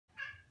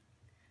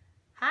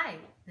Hi,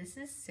 this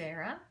is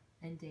Sarah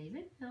and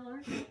David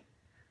Miller,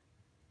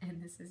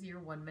 and this is your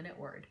 1 minute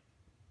word.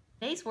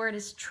 Today's word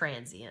is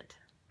transient.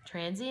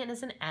 Transient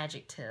is an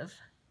adjective.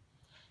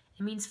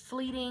 It means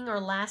fleeting or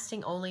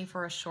lasting only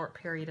for a short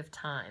period of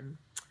time.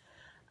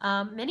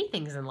 Many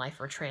things in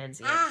life are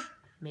transient,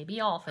 maybe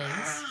all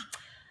things.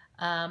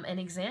 An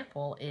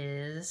example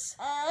is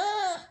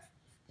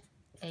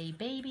a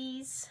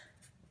baby's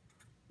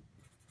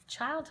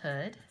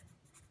childhood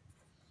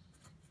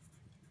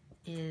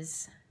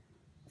is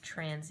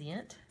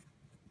transient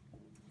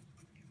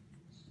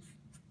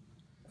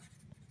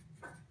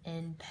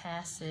and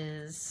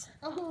passes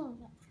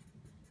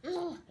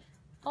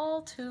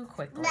all too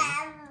quickly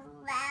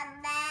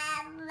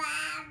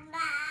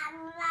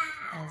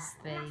as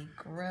they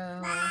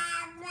grow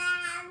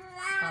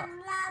up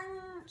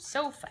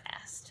so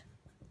fast.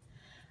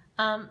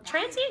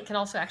 Transient can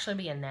also actually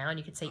be a noun.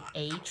 You could say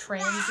a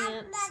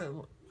transient,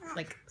 so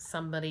like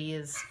somebody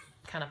is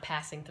kind of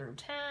passing through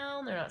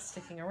town, they're not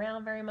sticking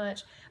around very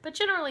much, but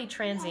generally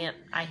transient,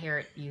 I hear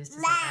it used as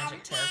an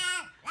adjective.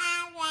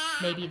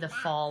 Maybe the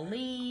fall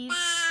leaves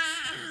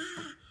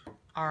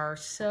are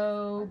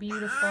so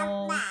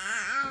beautiful.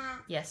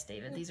 Yes,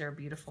 David, these are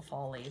beautiful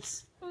fall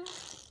leaves.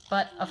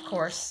 But of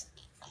course,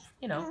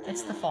 you know,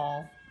 it's the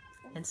fall,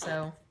 and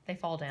so they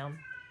fall down.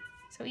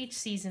 So each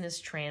season is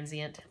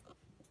transient.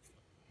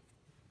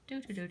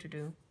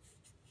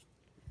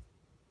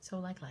 So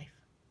like life.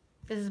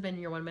 This has been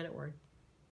your 1 minute word.